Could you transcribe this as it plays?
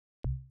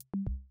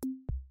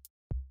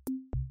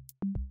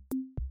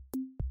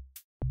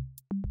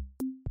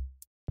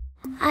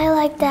I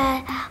like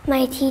that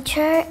my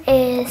teacher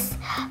is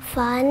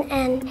fun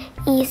and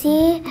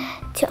easy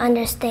to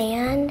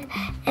understand,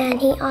 and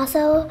he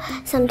also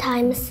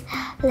sometimes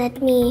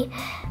let me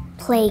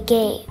play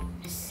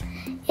games.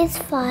 It's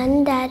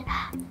fun that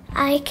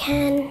I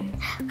can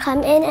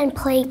come in and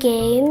play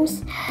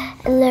games,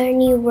 learn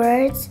new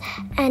words,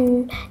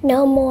 and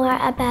know more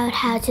about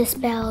how to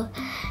spell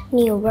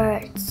new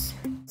words.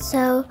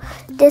 So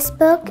this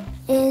book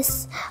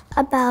is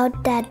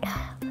about that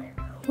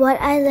what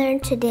I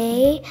learned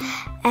today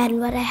and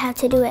what I have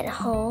to do at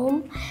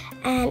home.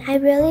 And I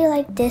really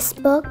like this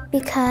book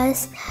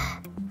because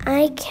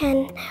I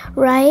can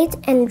write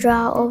and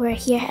draw over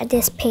here at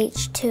this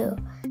page too.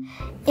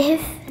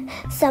 If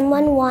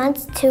someone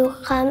wants to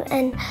come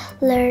and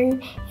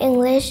learn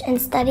English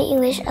and study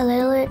English a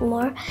little bit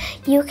more,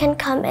 you can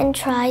come and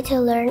try to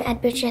learn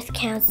at British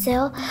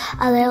Council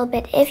a little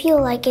bit. If you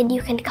like it,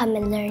 you can come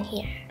and learn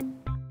here.